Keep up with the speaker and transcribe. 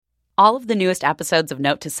All of the newest episodes of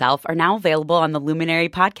Note to Self are now available on the Luminary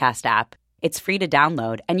podcast app. It's free to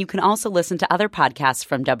download, and you can also listen to other podcasts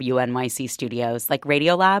from WNYC Studios like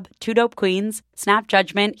Radiolab, Two Dope Queens, Snap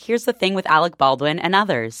Judgment, Here's the Thing with Alec Baldwin, and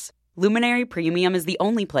others. Luminary Premium is the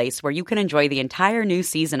only place where you can enjoy the entire new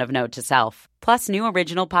season of Note to Self, plus new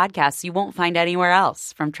original podcasts you won't find anywhere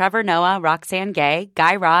else, from Trevor Noah, Roxanne Gay,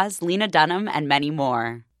 Guy Raz, Lena Dunham, and many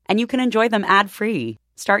more. And you can enjoy them ad-free.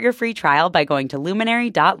 Start your free trial by going to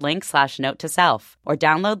luminary.link/note-to-self or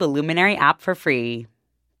download the Luminary app for free.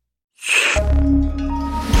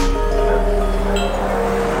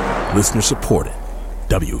 Listener supported.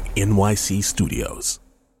 WNYC Studios.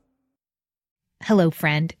 Hello,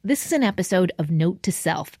 friend. This is an episode of Note to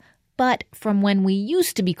Self, but from when we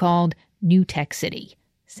used to be called New Tech City.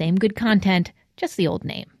 Same good content, just the old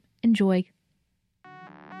name. Enjoy.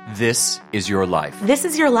 This is your life. This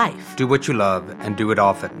is your life. Do what you love and do it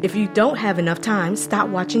often. If you don't have enough time, stop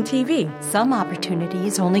watching TV. Some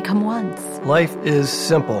opportunities only come once. Life is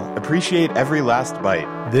simple. Appreciate every last bite.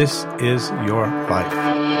 This is your life.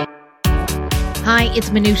 Hi, it's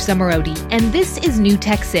Manoush Zomorodi, and this is New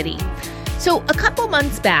Tech City. So a couple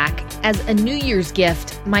months back, as a New Year's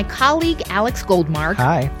gift, my colleague Alex Goldmark,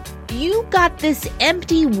 hi, you got this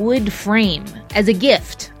empty wood frame as a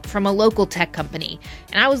gift from a local tech company.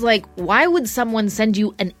 And I was like, why would someone send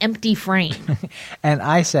you an empty frame? And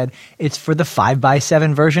I said, it's for the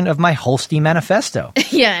 5x7 version of my Holstee Manifesto.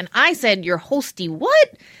 Yeah, and I said, your Holstee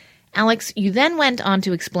what? Alex, you then went on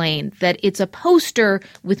to explain that it's a poster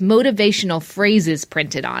with motivational phrases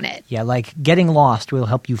printed on it. Yeah, like getting lost will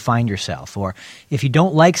help you find yourself, or if you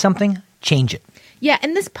don't like something, change it. Yeah,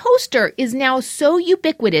 and this poster is now so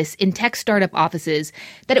ubiquitous in tech startup offices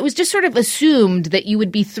that it was just sort of assumed that you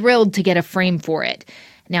would be thrilled to get a frame for it.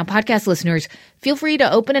 Now, podcast listeners, feel free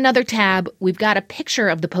to open another tab. We've got a picture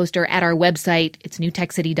of the poster at our website. It's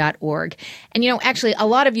newtechcity.org. And, actually, a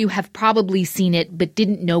lot of you have probably seen it but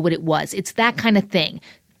didn't know what it was. It's that kind of thing.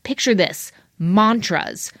 Picture this.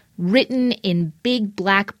 Mantras written in big,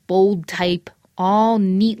 black, bold type, all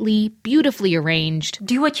neatly, beautifully arranged.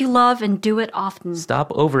 Do what you love and do it often. Stop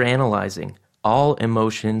overanalyzing. All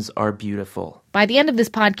emotions are beautiful. By the end of this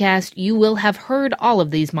podcast, you will have heard all of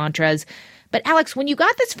these mantras. But Alex, when you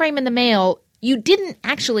got this frame in the mail, you didn't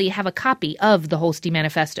actually have a copy of the Holstee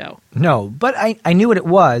Manifesto. No, but I knew what it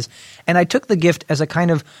was, and I took the gift as a kind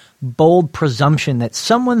of bold presumption that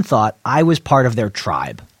someone thought I was part of their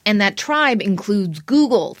tribe. And that tribe includes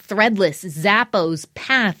Google, Threadless, Zappos,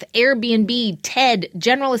 Path, Airbnb, TED,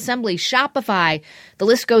 General Assembly, Shopify. The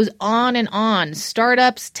list goes on and on.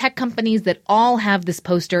 Startups, tech companies that all have this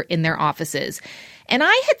poster in their offices. And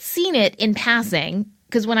I had seen it in passing,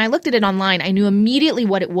 because when I looked at it online, I knew immediately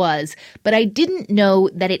what it was, but I didn't know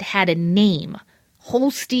that it had a name.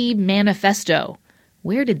 Holstee Manifesto.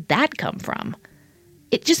 Where did that come from?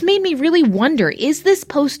 It just made me really wonder, is this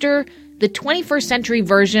poster the 21st century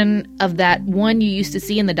version of that one you used to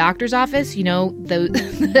see in the doctor's office?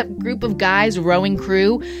 The group of guys rowing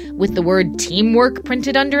crew with the word teamwork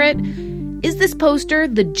printed under it? Is this poster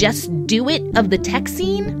the just do it of the tech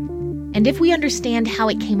scene? And if we understand how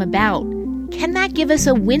it came about, can that give us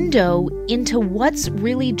a window into what's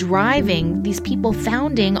really driving these people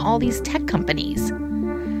founding all these tech companies?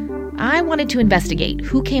 I wanted to investigate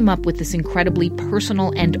who came up with this incredibly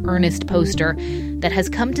personal and earnest poster that has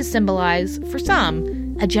come to symbolize, for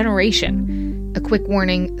some, a generation. A quick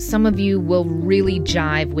warning, some of you will really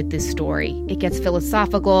jive with this story. It gets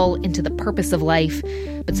philosophical, into the purpose of life,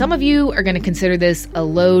 but some of you are going to consider this a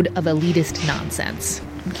load of elitist nonsense.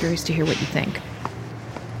 I'm curious to hear what you think.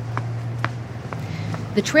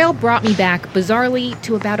 The trail brought me back, bizarrely,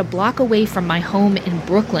 to about a block away from my home in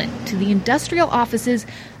Brooklyn, to the industrial offices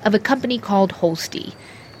of a company called Holstee.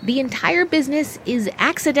 The entire business is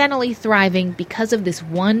accidentally thriving because of this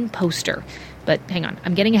one poster. But hang on,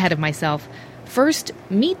 I'm getting ahead of myself. First,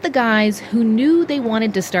 meet the guys who knew they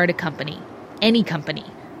wanted to start a company. Any company.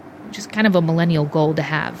 Which is kind of a millennial goal to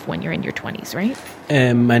have when you're in your 20s, right?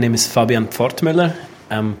 My name is Fabian Fortmüller.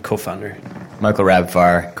 I'm co-founder. Michael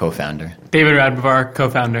Rabvar, co-founder. David Radvar,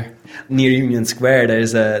 co-founder. Near Union Square,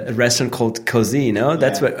 there's a restaurant called Cozy, Yeah.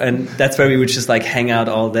 That's where we would just hang out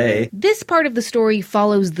all day. This part of the story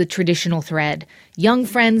follows the traditional thread. Young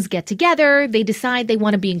friends get together, they decide they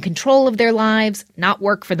want to be in control of their lives, not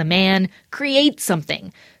work for the man, create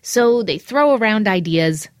something. So they throw around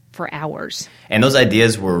ideas for hours. And those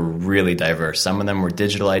ideas were really diverse. Some of them were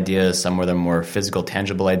digital ideas, some of them were physical,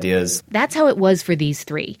 tangible ideas. That's how it was for these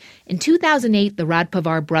three. In 2008, the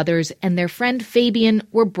Radpavar brothers and their friend Fabian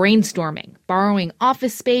were brainstorming, borrowing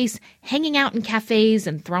office space, hanging out in cafes,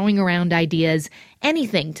 and throwing around ideas,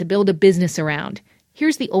 anything to build a business around.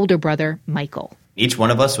 Here's the older brother, Michael. Each one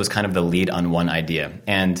of us was kind of the lead on one idea.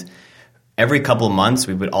 And every couple of months,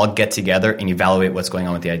 we would all get together and evaluate what's going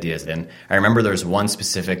on with the ideas. And I remember there was one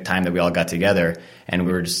specific time that we all got together, and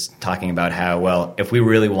we were just talking about how, well, if we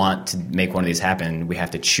really want to make one of these happen, we have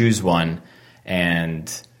to choose one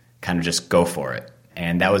and kind of just go for it.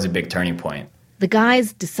 And that was a big turning point. The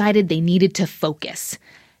guys decided they needed to focus.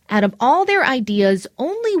 Out of all their ideas,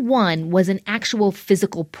 only one was an actual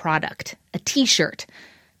physical product, a T-shirt.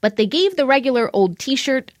 But they gave the regular old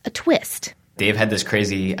T-shirt a twist. Dave had this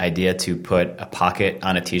crazy idea to put a pocket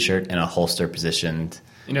on a T-shirt and a holster positioned.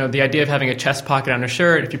 You know, the idea of having a chest pocket on a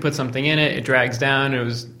shirt, if you put something in it, it drags down. It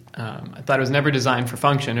was, I thought it was never designed for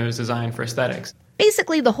function. It was designed for aesthetics.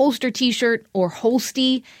 Basically, the holster T-shirt, or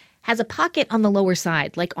Holstee, has a pocket on the lower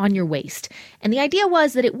side, like on your waist. And the idea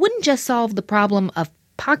was that it wouldn't just solve the problem of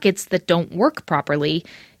pockets that don't work properly.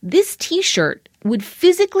 This T-shirt would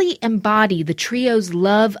physically embody the trio's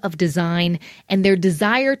love of design and their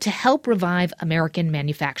desire to help revive American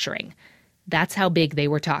manufacturing. That's how big they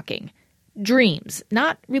were talking. Dreams,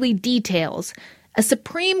 not really details. A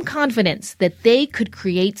supreme confidence that they could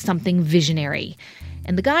create something visionary.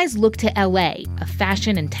 And the guys looked to L.A., a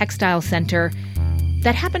fashion and textile center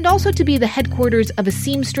that happened also to be the headquarters of a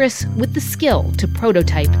seamstress with the skill to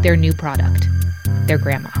prototype their new product, their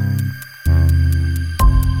grandma.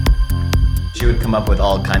 She would come up with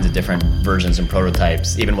all kinds of different versions and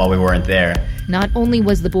prototypes, even while we weren't there. Not only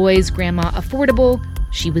was the boys' grandma affordable,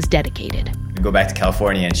 she was dedicated. We'd go back to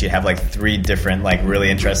California, and she'd have like 3 different, like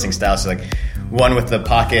really interesting styles. So like one with the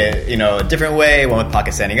pocket, you know, a different way, one with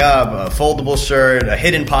pocket standing up, a foldable shirt, a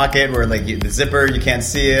hidden pocket where like the zipper, you can't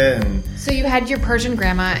see it. And so you had your Persian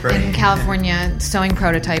grandma in California sewing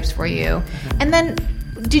prototypes for you. And then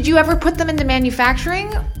did you ever put them into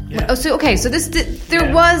manufacturing? Yeah. Oh, so okay, so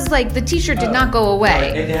there was like the T-shirt did not go away.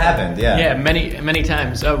 It happened, yeah. Yeah, many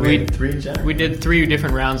times. We did 3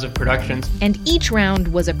 different rounds of productions. And each round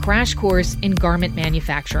was a crash course in garment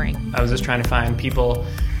manufacturing. I was just trying to find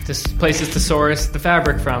places to source the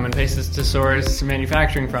fabric from and places to source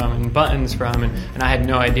manufacturing from and buttons from, and I had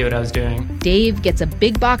no idea what I was doing. Dave gets a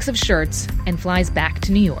big box of shirts and flies back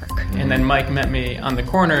to New York. And then Mike met me on the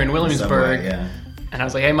corner in Williamsburg. And I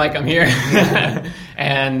was like, hey, Mike, I'm here.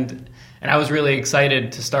 and I was really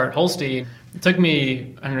excited to start Holstee. It took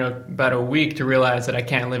me, about a week to realize that I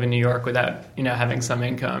can't live in New York without, having some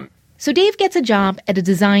income. So Dave gets a job at a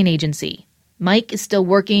design agency. Mike is still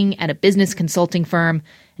working at a business consulting firm,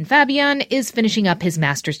 and Fabian is finishing up his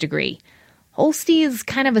master's degree. Holstee is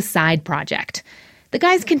kind of a side project. The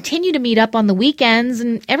guys continue to meet up on the weekends,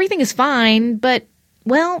 and everything is fine, but,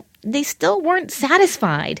 well, they still weren't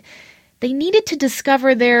satisfied. They needed to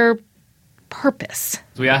discover their purpose.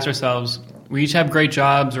 We asked ourselves, we each have great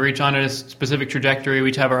jobs, we're each on a specific trajectory, we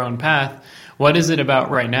each have our own path. What is it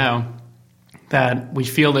about right now that we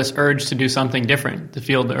feel this urge to do something different, to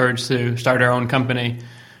feel the urge to start our own company?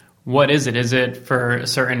 What is it? Is it for a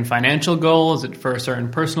certain financial goal? Is it for a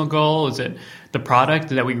certain personal goal? Is it the product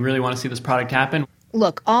that we really want to see this product happen?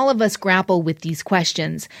 Look, all of us grapple with these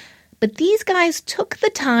questions, but these guys took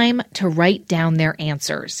the time to write down their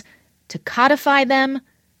answers, to codify them,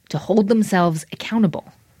 to hold themselves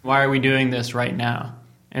accountable. Why are we doing this right now?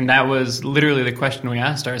 And that was literally the question we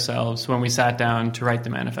asked ourselves when we sat down to write the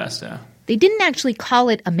manifesto. They didn't actually call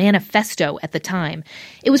it a manifesto at the time.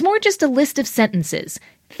 It was more just a list of sentences,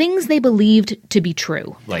 things they believed to be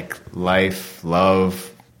true. Like life,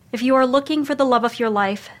 love. If you are looking for the love of your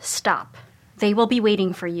life, stop. They will be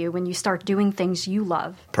waiting for you when you start doing things you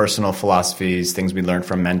love. Personal philosophies, things we learned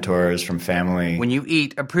from mentors, from family. When you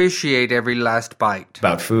eat, appreciate every last bite.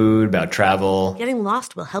 About food, about travel. Getting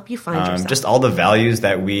lost will help you find yourself. Just all the values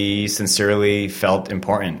that we sincerely felt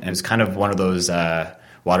important. And it was kind of one of those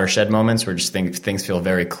watershed moments where just things feel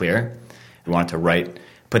very clear. We wanted to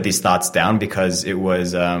put these thoughts down because it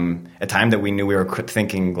was a time that we knew we were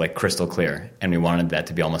thinking like crystal clear. And we wanted that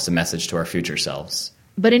to be almost a message to our future selves.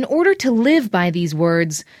 But in order to live by these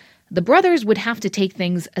words, the brothers would have to take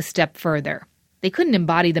things a step further. They couldn't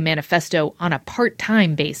embody the manifesto on a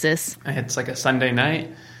part-time basis. It's like a Sunday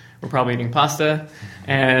night. We're probably eating pasta.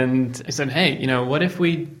 And I said, hey, what if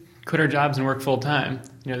we quit our jobs and work full-time?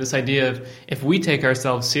 This idea of if we take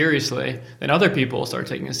ourselves seriously, then other people will start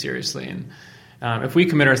taking us seriously. And if we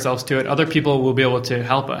commit ourselves to it, other people will be able to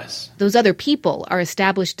help us. Those other people are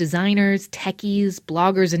established designers, techies,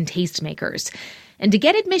 bloggers, and tastemakers. And to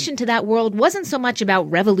get admission to that world wasn't so much about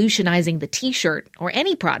revolutionizing the T-shirt or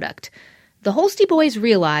any product. The Holstee boys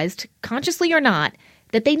realized, consciously or not,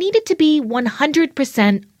 that they needed to be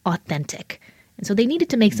 100% authentic. And so they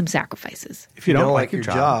needed to make some sacrifices. If you don't like your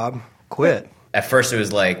job, quit. At first it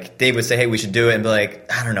was like, Dave would say, hey, we should do it, and be like,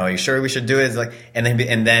 I don't know, are you sure we should do it? It's like, and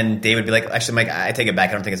then Dave would be like, actually, Mike, I take it back.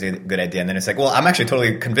 I don't think it's a good idea. And then it's like, well, I'm actually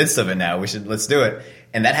totally convinced of it now. Let's do it.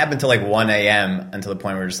 And that happened till like 1 a.m. until the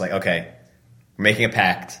point where we're just like, okay, we're making a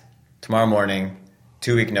pact. Tomorrow morning,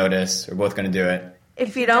 2-week notice. We're both going to do it.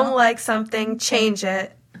 If you don't like something, change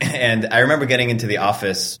it. And I remember getting into the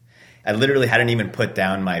office. I literally hadn't even put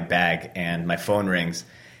down my bag, and my phone rings,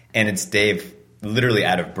 and it's Dave, literally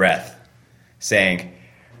out of breath, saying,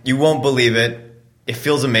 you won't believe it. It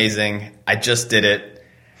feels amazing. I just did it.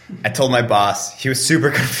 I told my boss. He was super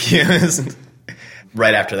confused.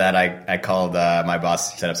 Right after that, I called my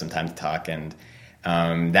boss, set up some time to talk, and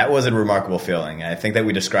that was a remarkable feeling. I think that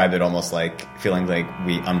we described it almost like feeling like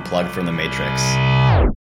we unplugged from the Matrix.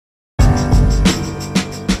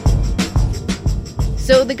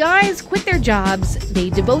 So the guys quit their jobs, they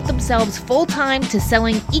devote themselves full-time to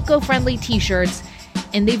selling eco-friendly t-shirts,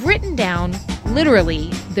 and they've written down, literally,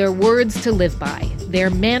 their words to live by, their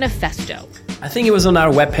manifesto. I think it was on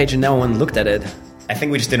our webpage and no one looked at it. I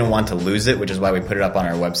think we just didn't want to lose it, which is why we put it up on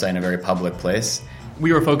our website in a very public place.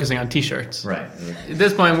 We were focusing on t-shirts. Right. At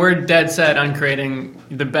this point, we're dead set on creating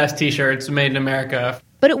the best t-shirts made in America.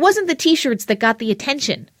 But it wasn't the t-shirts that got the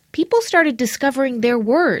attention. People started discovering their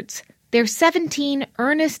words, their 17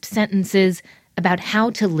 earnest sentences about how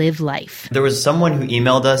to live life. There was someone who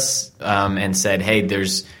emailed us and said, hey,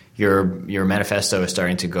 there's your manifesto is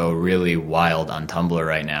starting to go really wild on Tumblr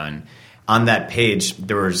right now. And on that page,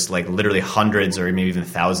 there was like literally hundreds or maybe even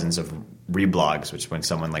thousands of reblogs, which when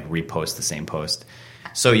someone like reposts the same post.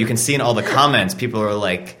 So you can see in all the comments, people are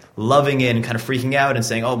like loving it and kind of freaking out and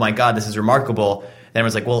saying, oh my God, this is remarkable. Then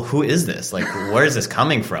everyone's like, well, who is this? Like, where is this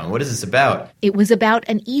coming from? What is this about? It was about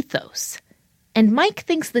an ethos. And Mike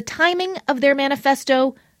thinks the timing of their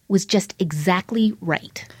manifesto was just exactly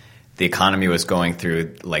right. The economy was going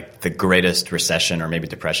through like the greatest recession or maybe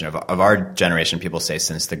depression of our generation, people say,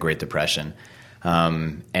 since the Great Depression.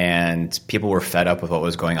 And people were fed up with what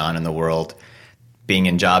was going on in the world, being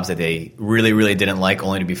in jobs that they really, really didn't like,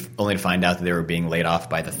 only to find out that they were being laid off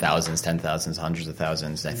by the thousands, 10,000s, hundreds of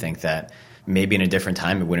thousands. I think that maybe in a different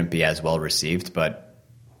time it wouldn't be as well received, but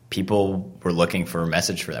people were looking for a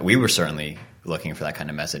message for that. We were certainly looking for that kind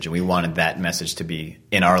of message, and we wanted that message to be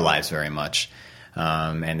in our lives very much.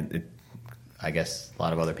 I guess a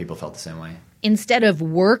lot of other people felt the same way. Instead of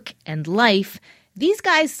work and life, these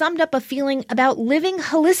guys summed up a feeling about living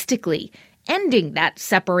holistically, ending that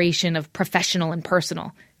separation of professional and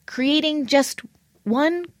personal, creating just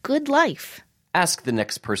one good life. Ask the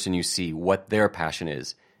next person you see what their passion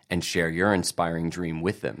is and share your inspiring dream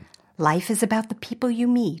with them. Life is about the people you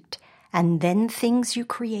meet and then things you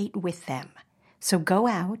create with them. So go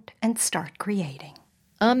out and start creating.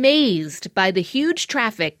 Amazed by the huge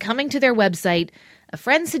traffic coming to their website, a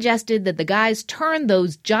friend suggested that the guys turn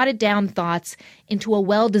those jotted down thoughts into a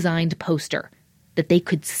well-designed poster that they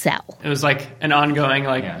could sell. It was like an ongoing,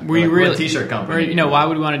 we're a t-shirt company. Why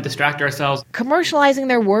would we want to distract ourselves? Commercializing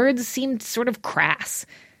their words seemed sort of crass.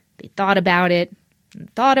 They thought about it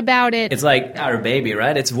and thought about it. It's like our baby,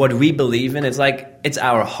 right? It's what we believe in. It's like it's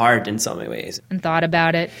our heart in so many ways. And thought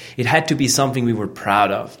about it. It had to be something we were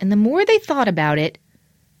proud of. And the more they thought about it,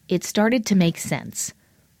 it started to make sense.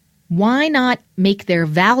 Why not make their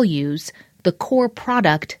values the core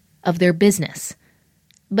product of their business?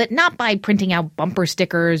 But not by printing out bumper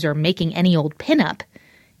stickers or making any old pinup.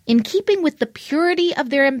 In keeping with the purity of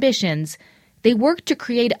their ambitions, they worked to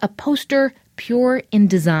create a poster pure in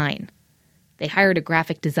design. They hired a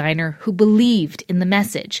graphic designer who believed in the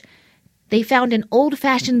message. They found an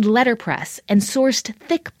old-fashioned letterpress and sourced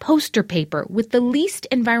thick poster paper with the least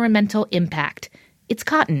environmental impact. It's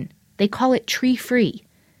cotton. They call it tree-free.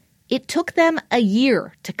 It took them a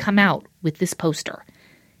year to come out with this poster.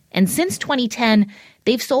 And since 2010,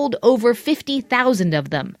 they've sold over 50,000 of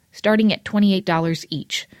them, starting at $28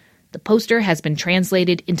 each. The poster has been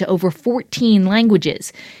translated into over 14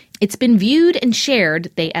 languages. It's been viewed and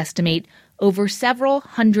shared, they estimate, over several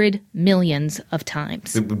hundred millions of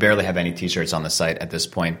times. We barely have any t-shirts on the site at this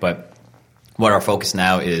point, but what our focus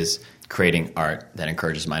now is creating art that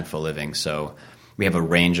encourages mindful living. So we have a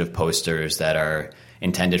range of posters that are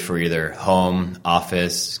intended for either home,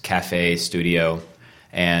 office, cafe, studio.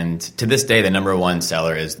 And to this day, the number one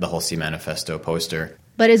seller is the Holstee Manifesto poster.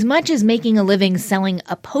 But as much as making a living selling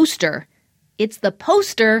a poster, it's the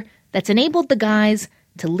poster that's enabled the guys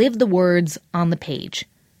to live the words on the page.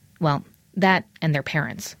 Well, that and their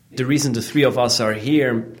parents. The reason the three of us are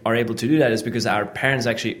here, are able to do that, is because our parents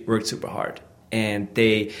actually worked super hard. And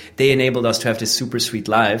they enabled us to have this super sweet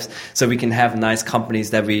lives, so we can have nice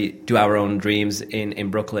companies that we do our own dreams in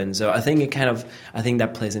Brooklyn. So I think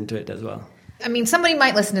that plays into it as well. I mean, somebody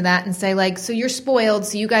might listen to that and say, like, so you're spoiled,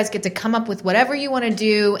 so you guys get to come up with whatever you want to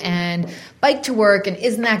do and bike to work, and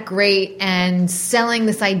isn't that great? And selling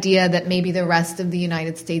this idea that maybe the rest of the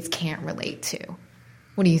United States can't relate to.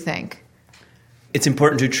 What do you think? It's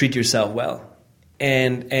important to treat yourself well.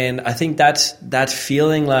 And I think that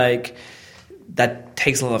feeling like that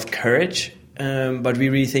takes a lot of courage. But we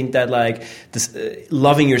really think that like this,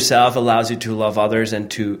 loving yourself allows you to love others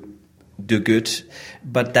and to do good.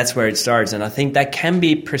 But that's where it starts. And I think that can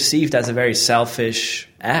be perceived as a very selfish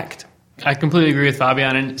act. I completely agree with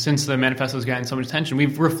Fabian. And since the manifesto has gotten so much attention,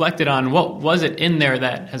 we've reflected on what was it in there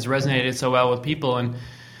that has resonated so well with people. And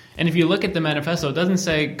if you look at the manifesto, it doesn't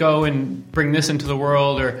say go and bring this into the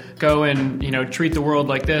world or go and, treat the world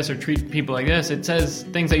like this or treat people like this. It says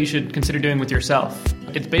things that you should consider doing with yourself.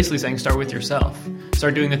 It's basically saying start with yourself.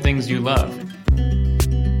 Start doing the things you love.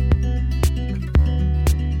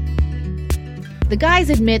 The guys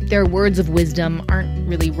admit their words of wisdom aren't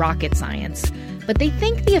really rocket science, but they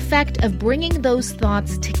think the effect of bringing those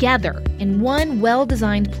thoughts together in one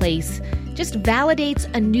well-designed place just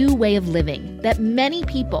validates a new way of living that many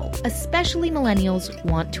people, especially millennials,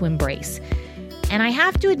 want to embrace. And I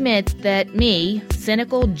have to admit that me,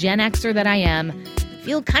 cynical Gen Xer that I am,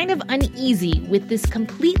 feel kind of uneasy with this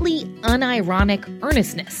completely unironic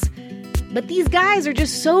earnestness. But these guys are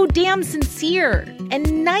just so damn sincere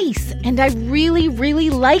and nice, and I really, really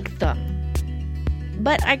like them.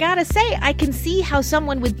 But I gotta say, I can see how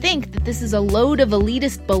someone would think that this is a load of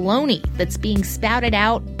elitist baloney that's being spouted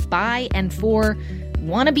out by and for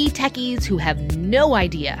wannabe techies who have no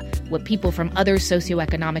idea what people from other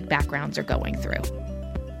socioeconomic backgrounds are going through.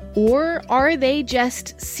 Or are they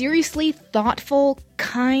just seriously thoughtful,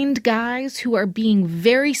 kind guys who are being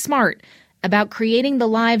very smart about creating the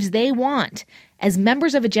lives they want as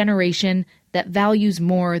members of a generation that values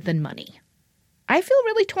more than money? I feel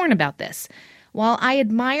really torn about this. While I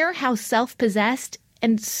admire how self-possessed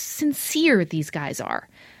and sincere these guys are,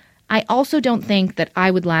 I also don't think that I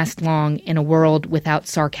would last long in a world without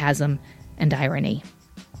sarcasm and irony.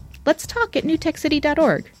 Let's talk at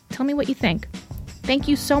newtechcity.org. Tell me what you think. Thank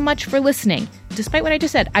you so much for listening. Despite what I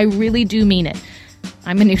just said, I really do mean it.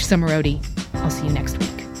 I'm Manoush Samarodi. I'll see you next week.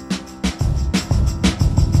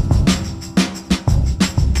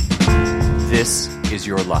 This is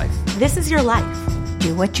your life. This is your life.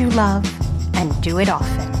 Do what you love and do it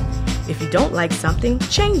often. If you don't like something,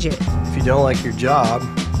 change it. If you don't like your job,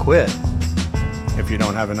 quit. If you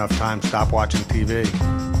don't have enough time, stop watching TV.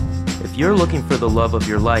 If you're looking for the love of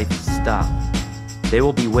your life, stop. They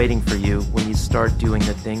will be waiting for you when you start doing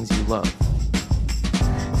the things you love.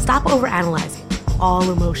 Stop overanalyzing.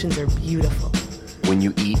 All emotions are beautiful. When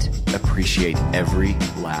you eat, appreciate every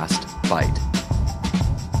last bite.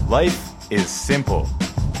 Life is simple.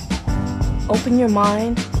 Open your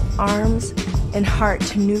mind, arms, and heart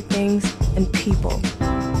to new things and people.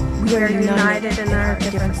 We are united in our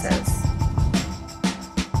differences.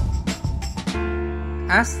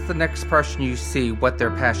 Ask the next person you see what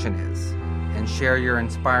their passion is and share your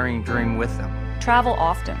inspiring dream with them. Travel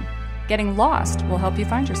often. Getting lost will help you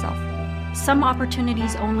find yourself. Some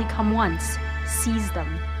opportunities only come once. Seize them.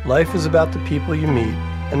 Life is about the people you meet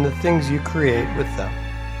and the things you create with them.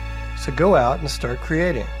 So go out and start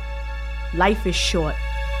creating. Life is short.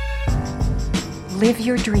 Live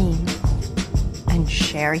your dream and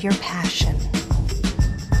share your passion.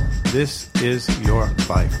 This is your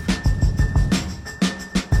life.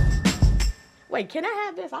 Wait, can I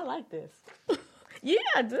have this? I like this. Yeah,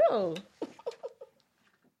 I do.